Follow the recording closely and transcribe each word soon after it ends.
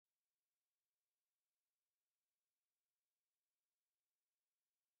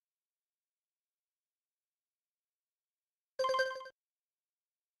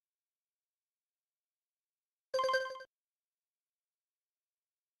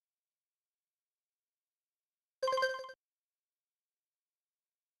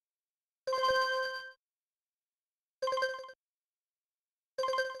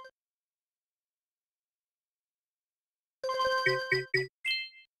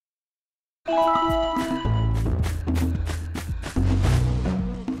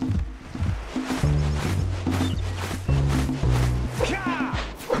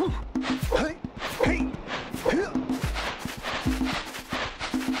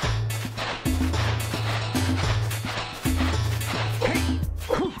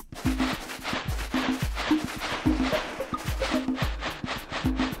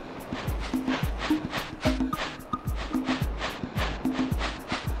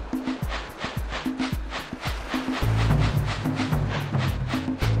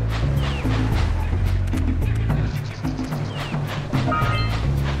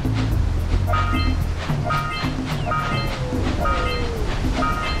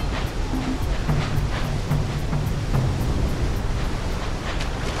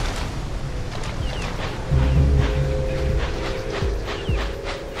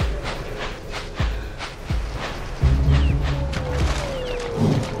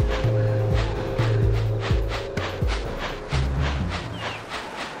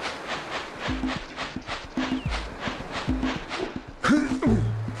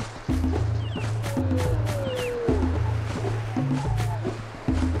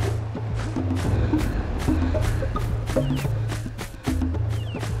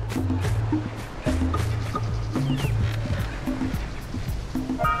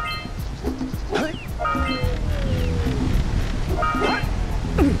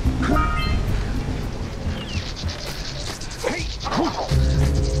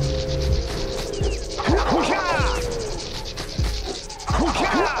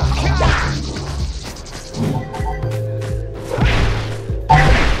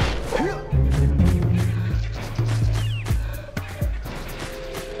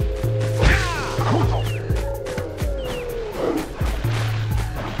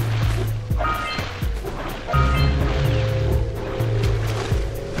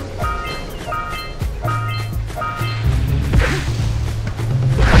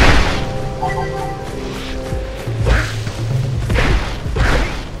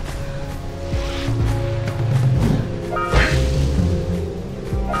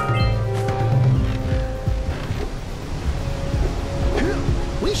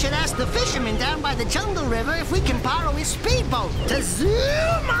The jungle river if we can borrow his speedboat to zoom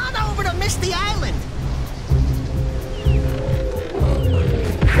on over to Misty Island.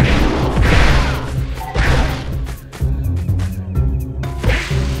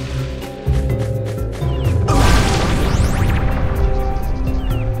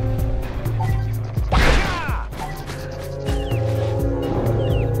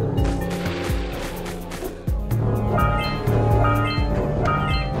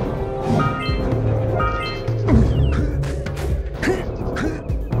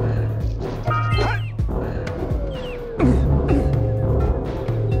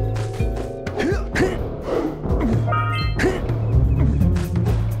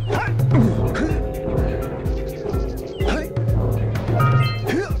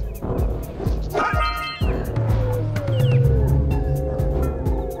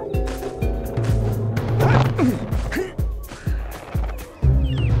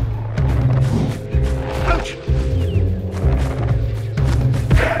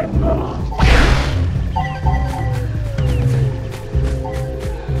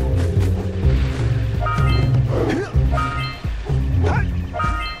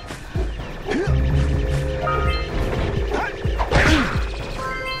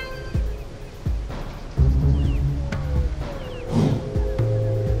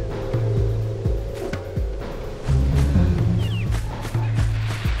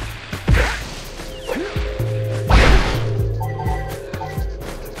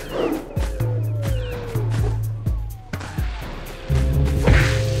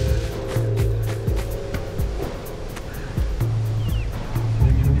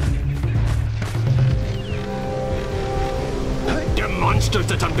 Monsters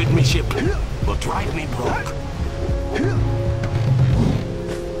that unbid me ship will drive me broke.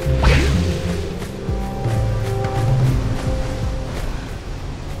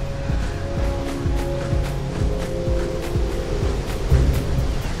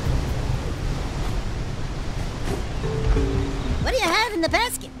 What do you have in the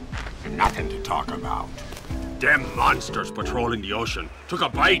basket? Nothing to talk about. Them monsters patrolling the ocean took a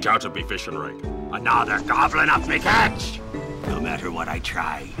bite out of me fishing rig, and now they're gobbling up me catch. No matter what I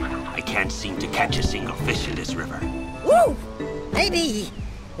try, I can't seem to catch a single fish in this river. Woo! Maybe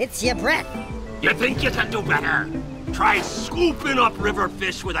it's your breath. You think you can do better? Try scooping up river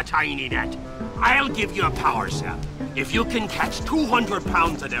fish with a tiny net. I'll give you a power cell if you can catch 200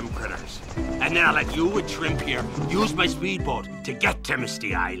 pounds of them critters. And then I'll let you and Shrimp here use my speedboat to get to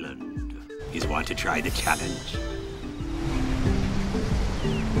Misty Island. You want to try the challenge?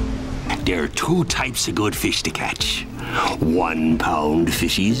 There are two types of good fish to catch. 1 pound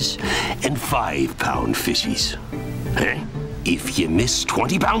fishies and 5 pound fishies. If you miss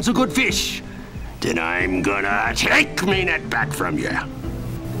 20 pounds of good fish, then I'm gonna take me net back from you.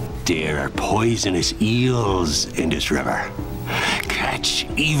 There are poisonous eels in this river. Catch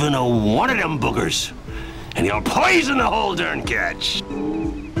even one of them boogers, and you'll poison the whole darn catch.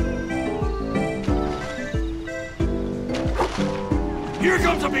 Here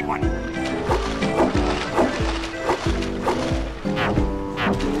comes a big one.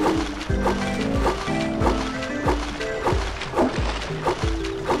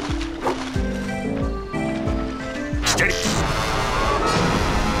 Steady.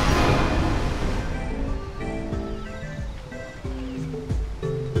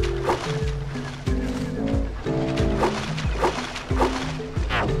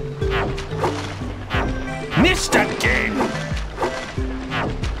 Missed again.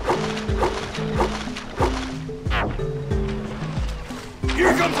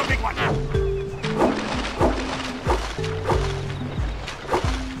 Here comes a big one.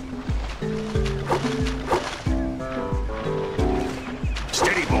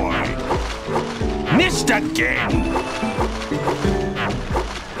 Steady, boy. Missed again.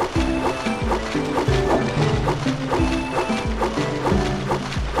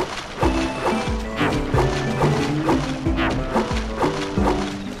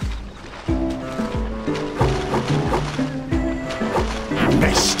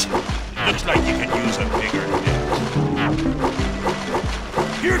 Missed. Looks like you could use a bigger net.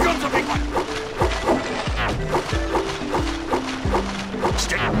 Here comes a big one.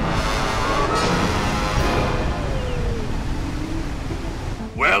 Stick.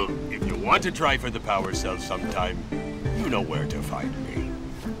 Well, if you want to try for the power cell sometime, you know where to find me.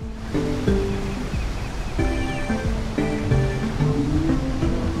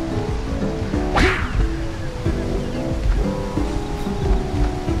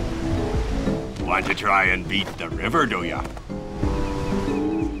 Want to try and beat the river, do ya?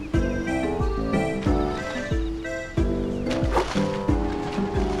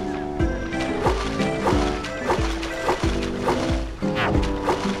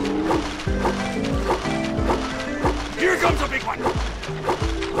 Here comes a big one!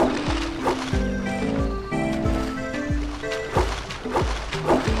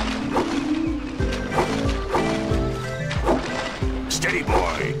 Steady,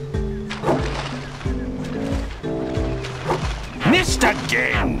 boy. Missed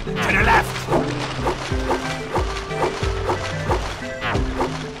again! To the left!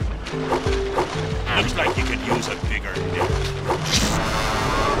 Looks like you could use a bigger net.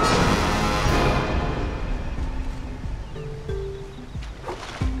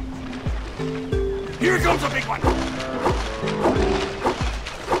 Here comes a big one!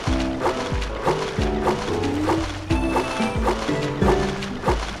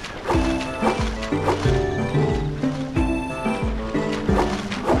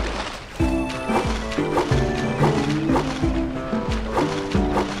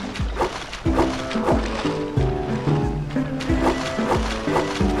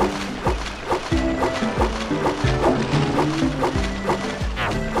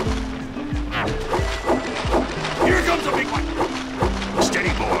 Here comes a big one! Steady,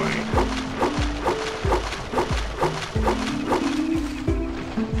 boy!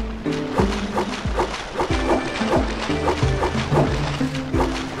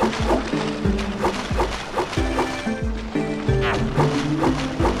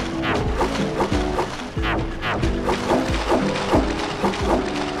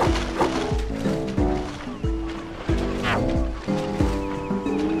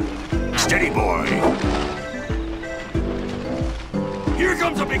 Steady, boy! Here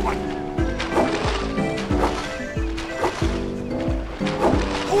comes a big one!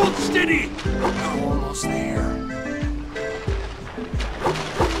 Hold steady! You're almost there.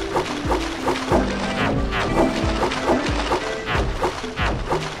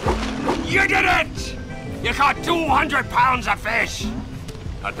 You did it! You caught 200 pounds of fish!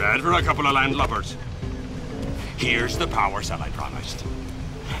 Not bad for a couple of landlubbers. Here's the power cell I promised.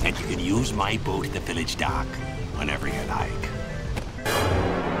 And you can use my boat at the village dock whenever you like.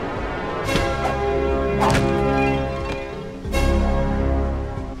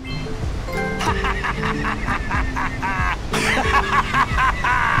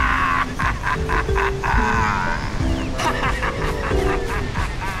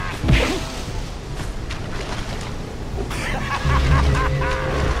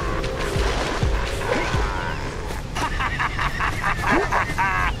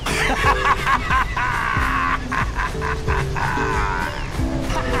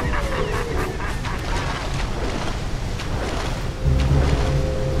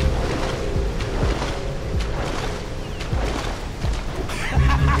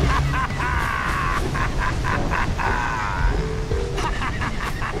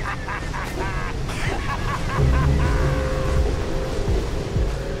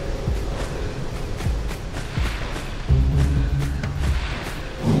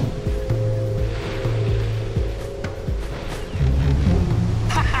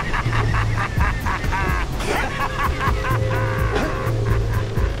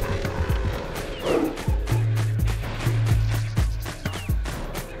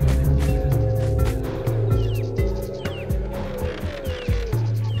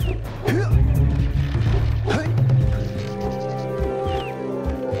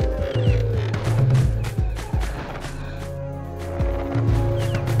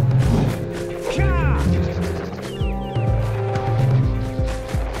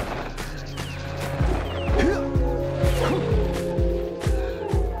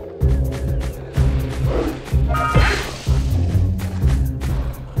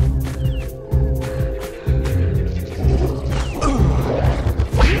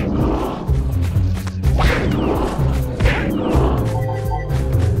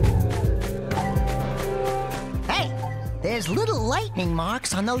 lightning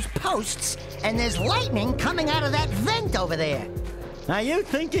marks on those posts, and there's lightning coming out of that vent over there. Are you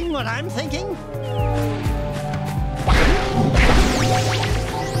thinking what I'm thinking?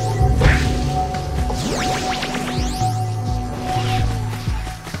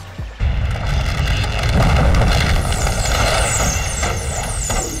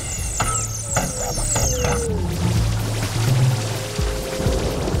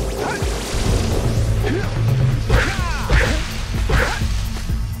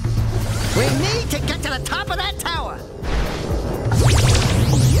 We need to get to the top of that tower.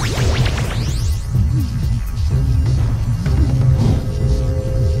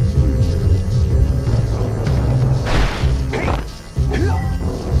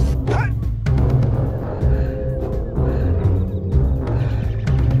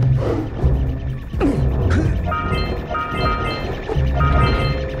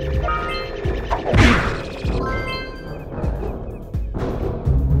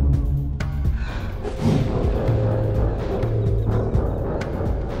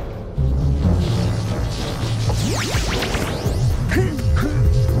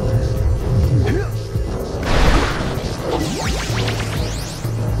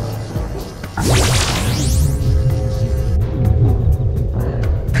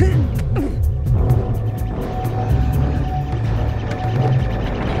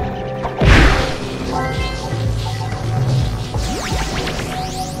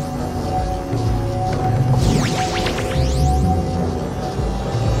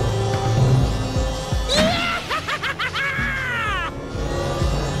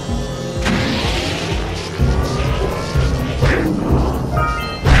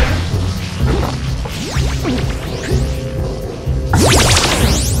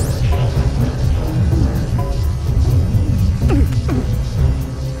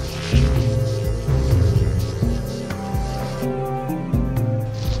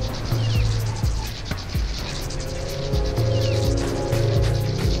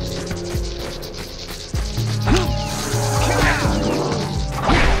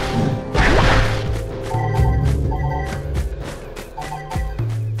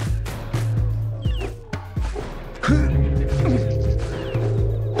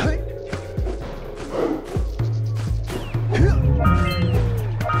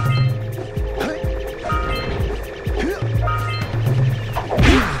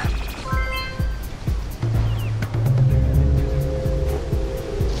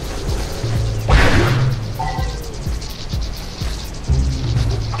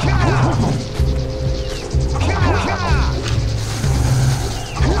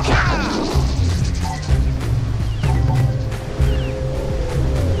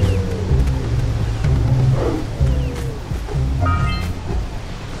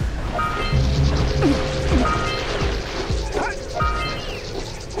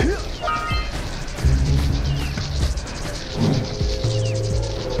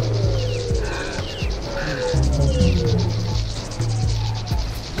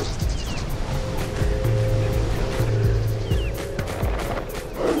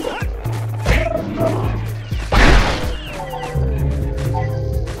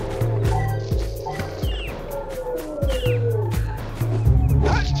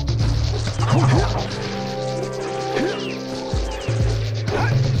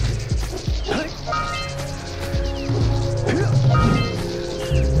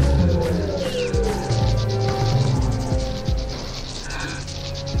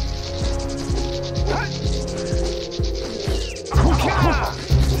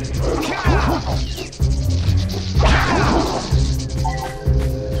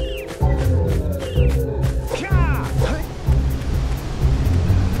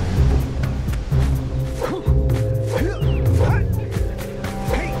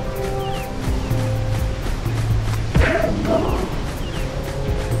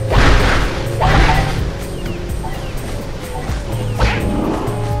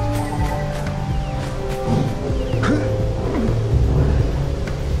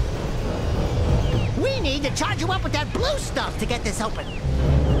 Charge you up with that blue stuff to get this open.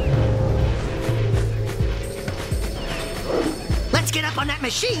 Let's get up on that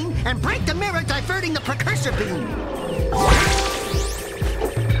machine and break the mirror diverting the precursor beam.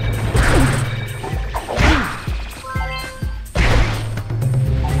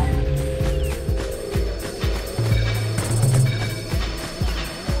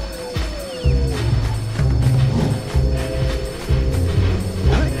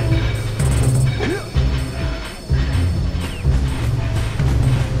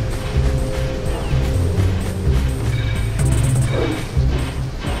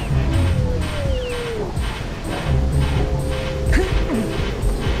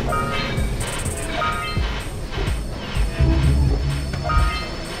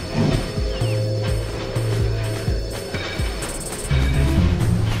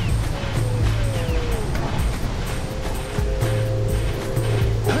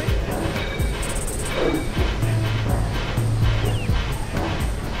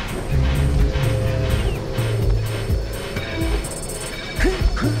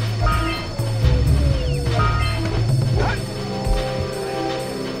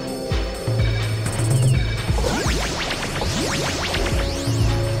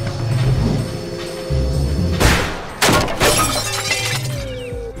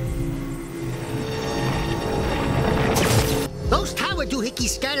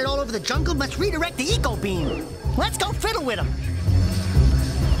 scattered all over the jungle must redirect the eco beam. Let's go fiddle with them.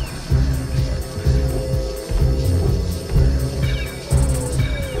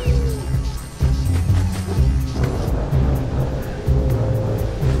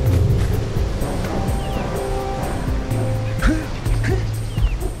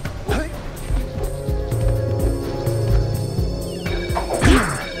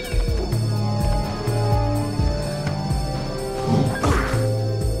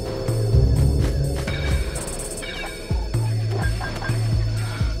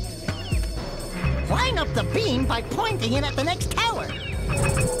 Line up the beam by pointing it at the next tower.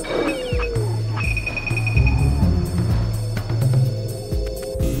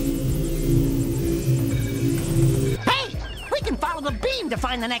 Hey! We can follow the beam to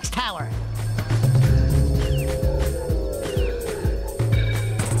find the next tower.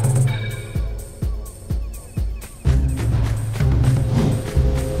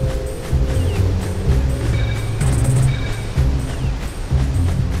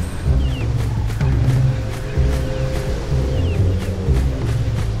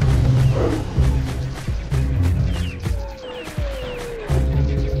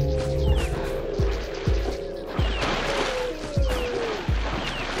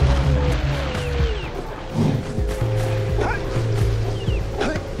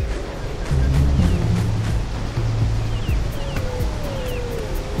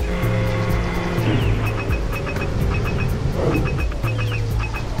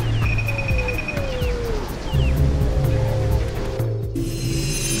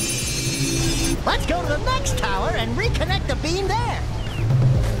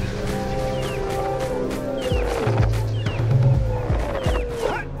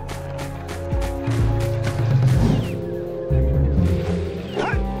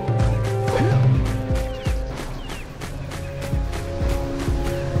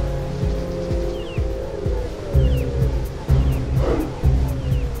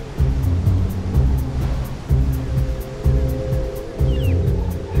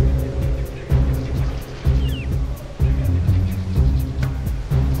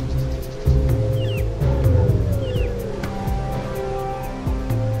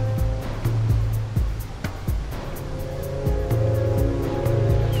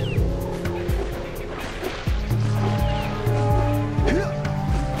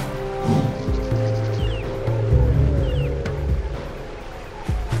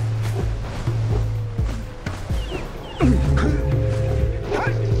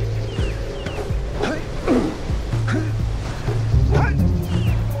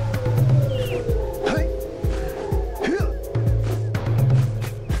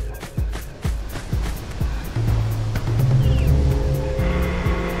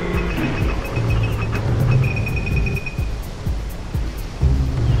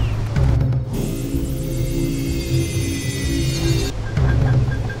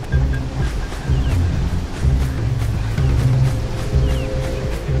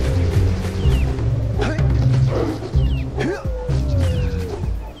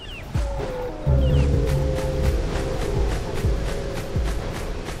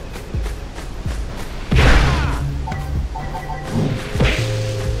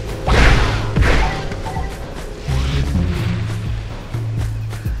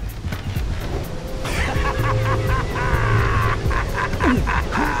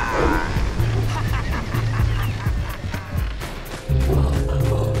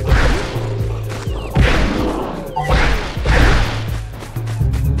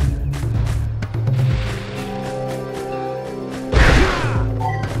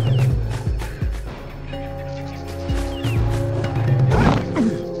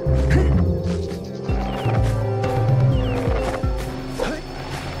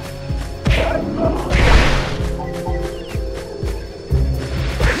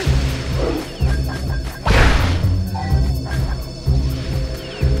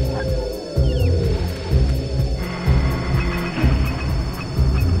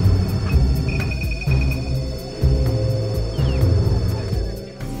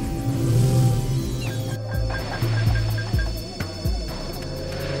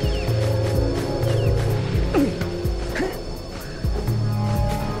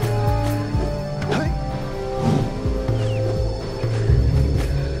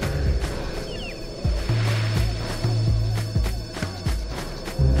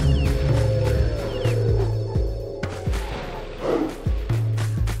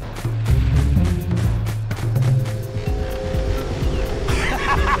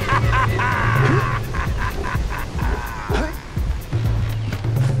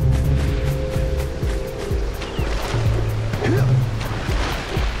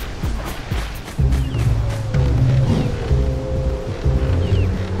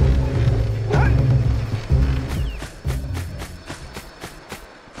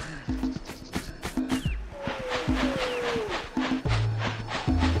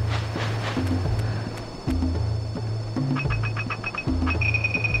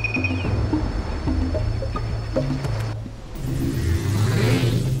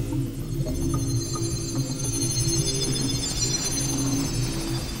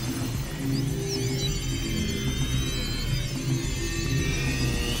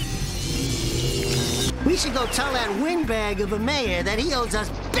 should go tell that windbag of a mayor that he owes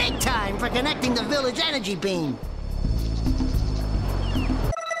us big time for connecting the village energy beam.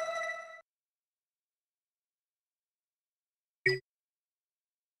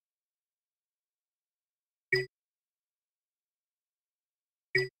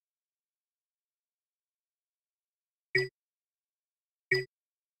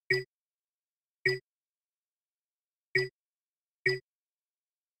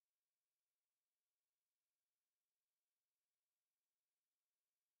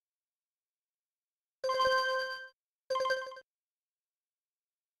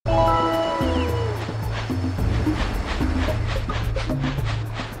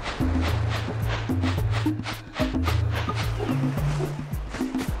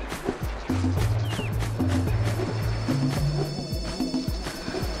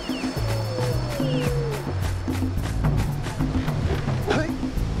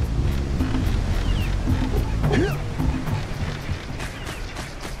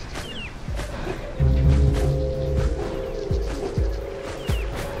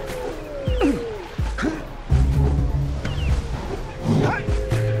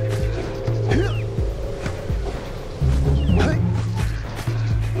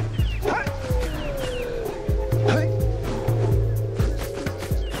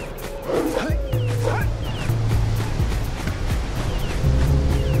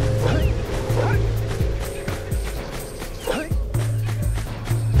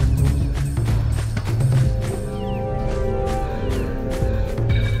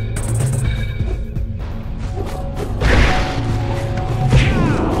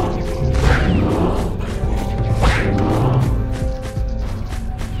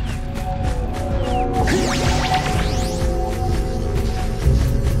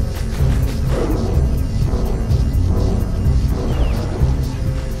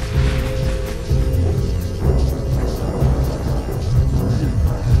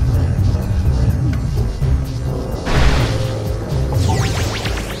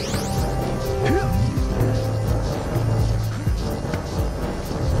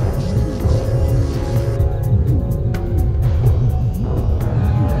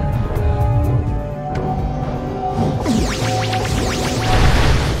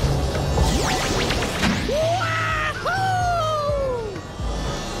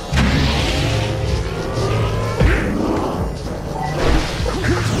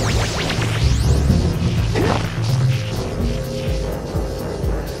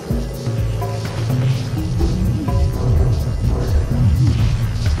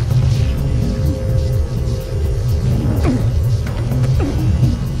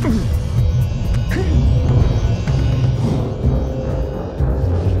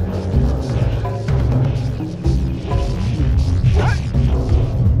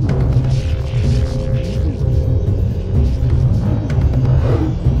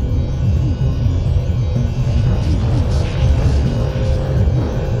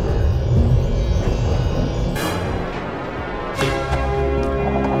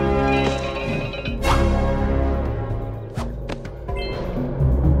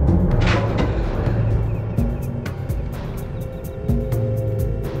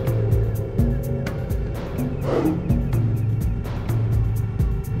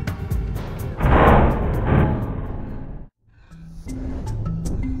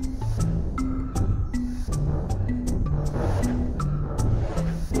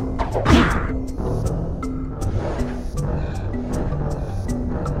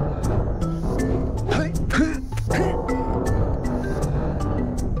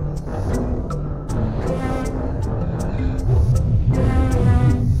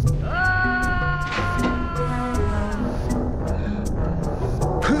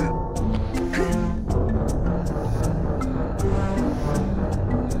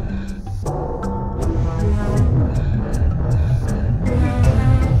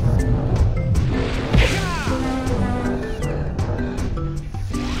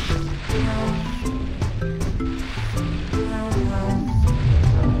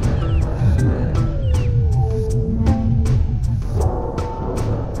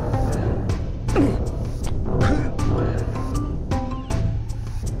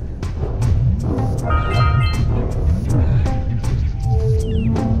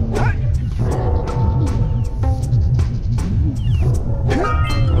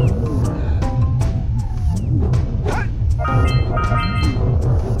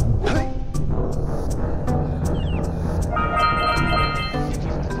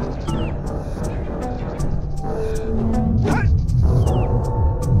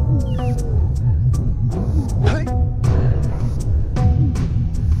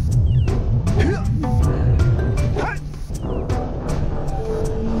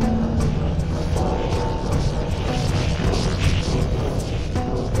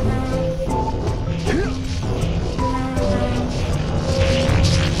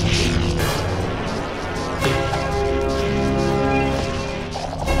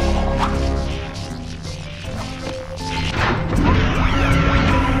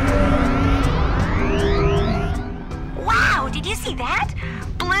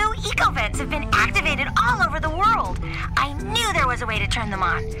 knows a way to turn them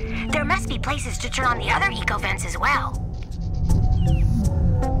on. There must be places to turn on the other eco vents as well.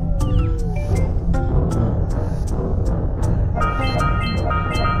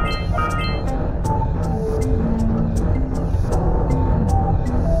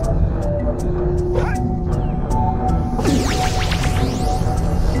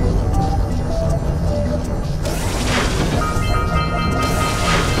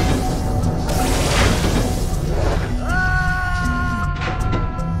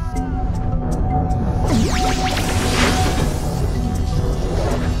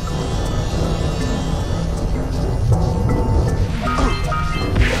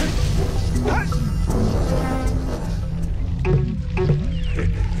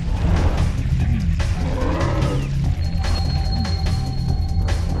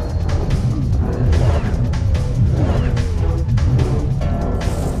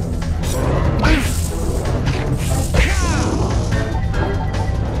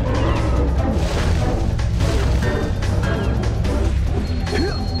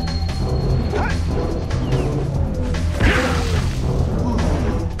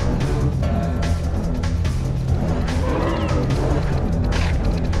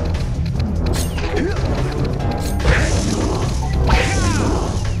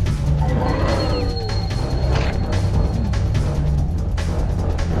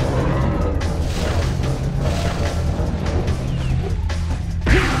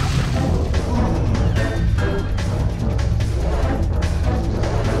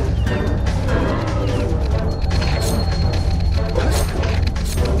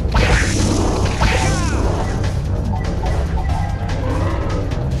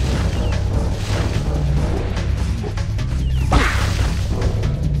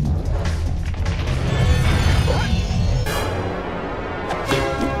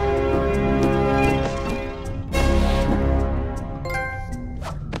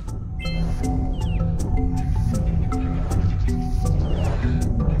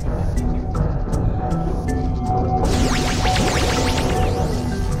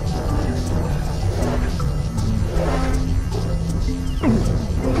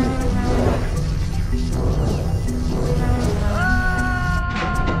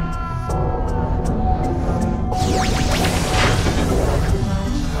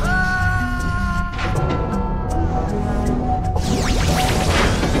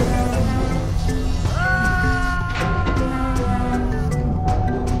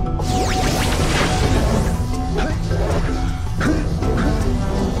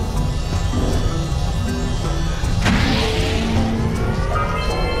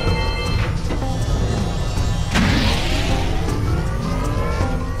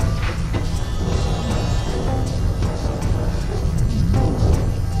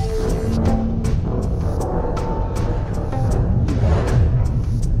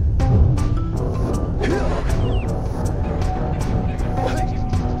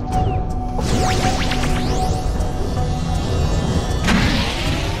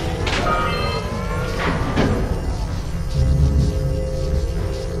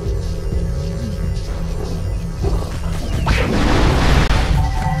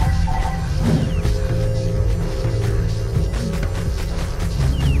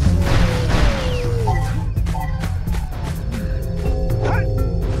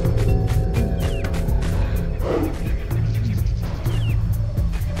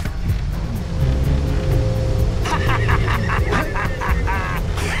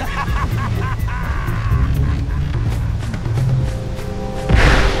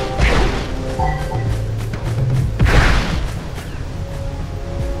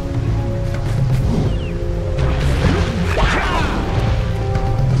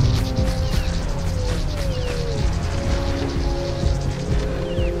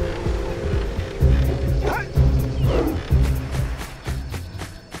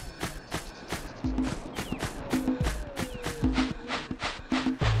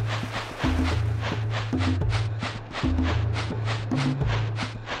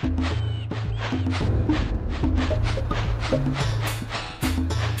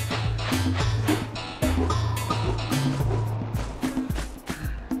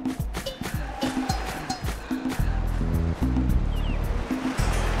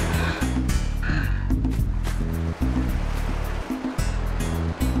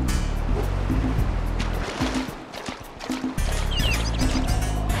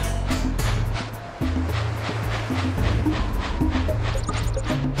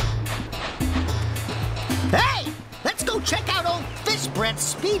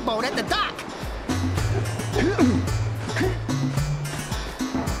 Speedboat at the dock.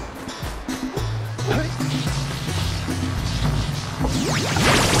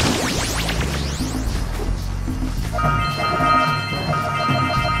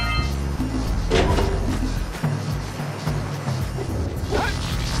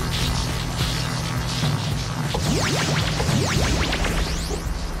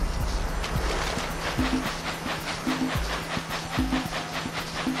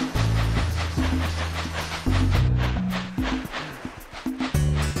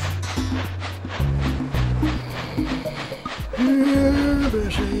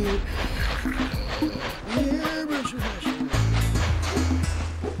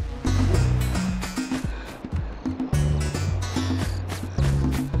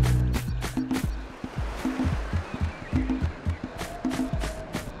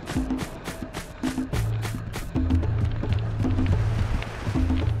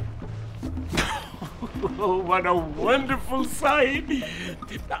 Oh, what a wonderful sight!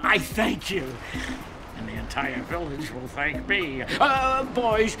 I thank you. And the entire village will thank me.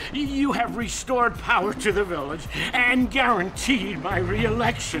 Boys, you have restored power to the village and guaranteed my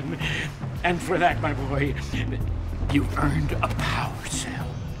re-election. And for that, my boy, you've earned a power cell.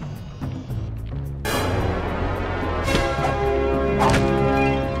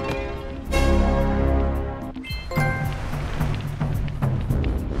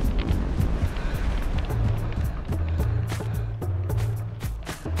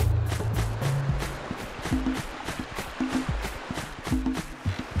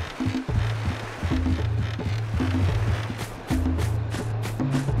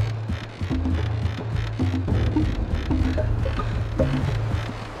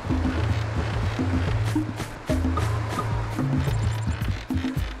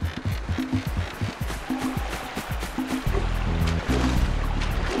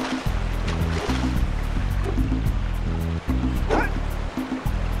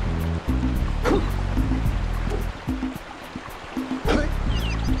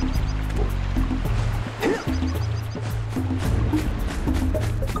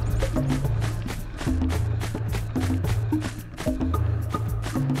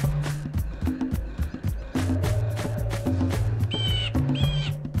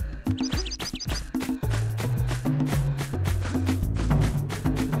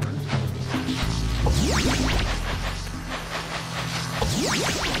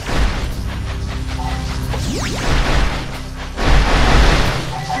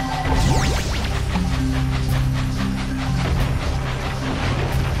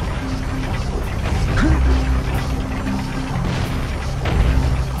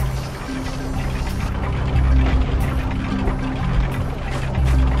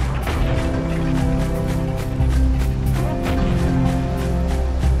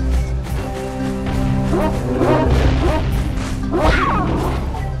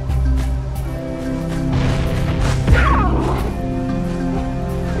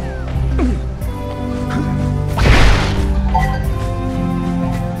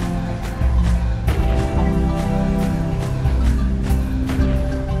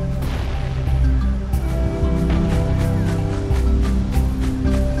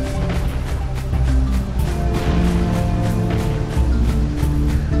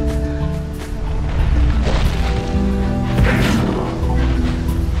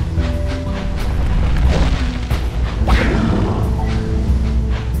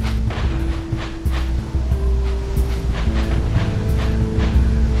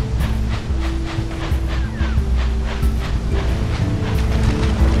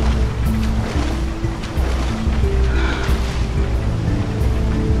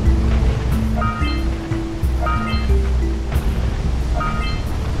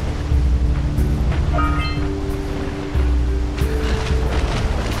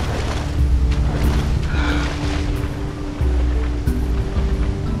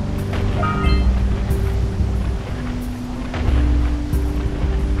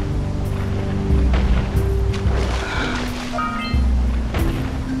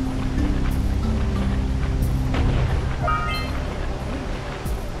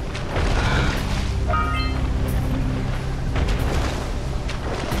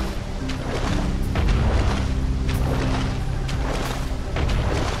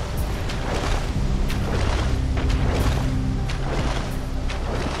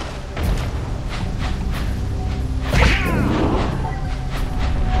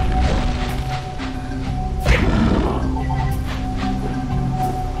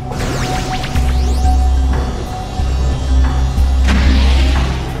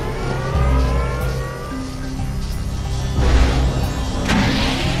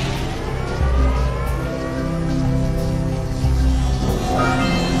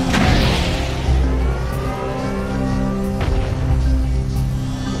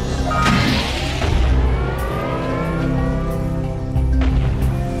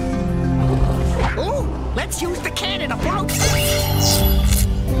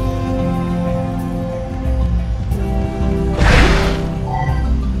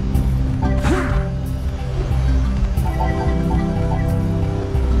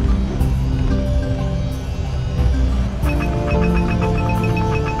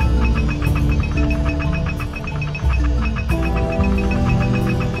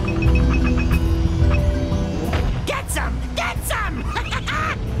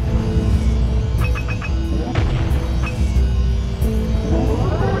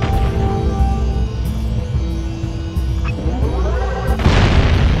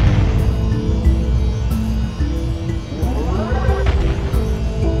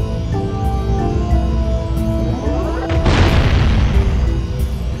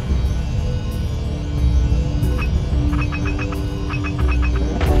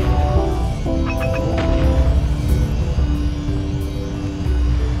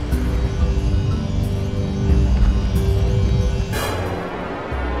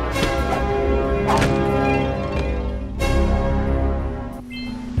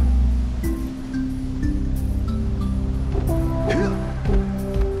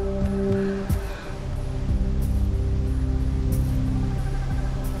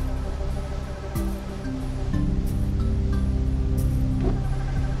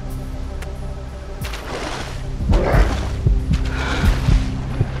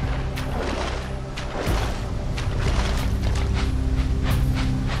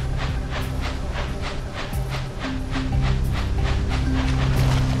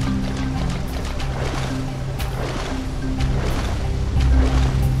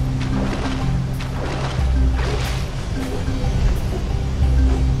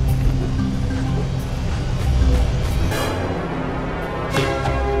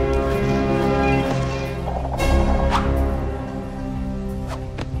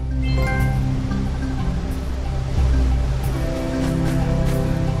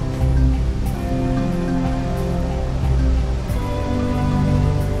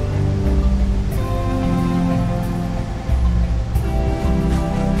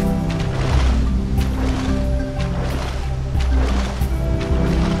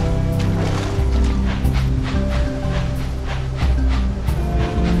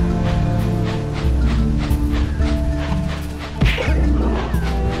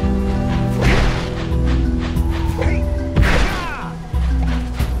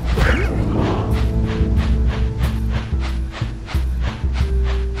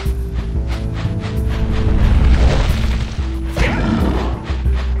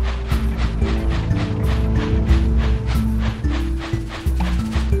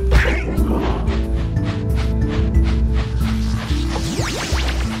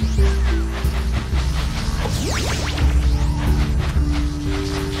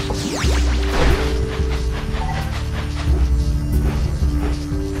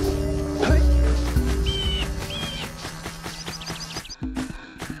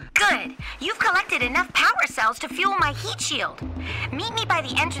 shield. Meet me by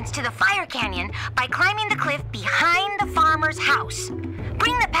the entrance to the fire canyon by climbing the cliff behind the farmer's house.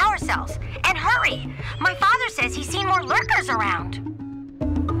 Bring the power cells, and hurry! My father says he's seen more lurkers around.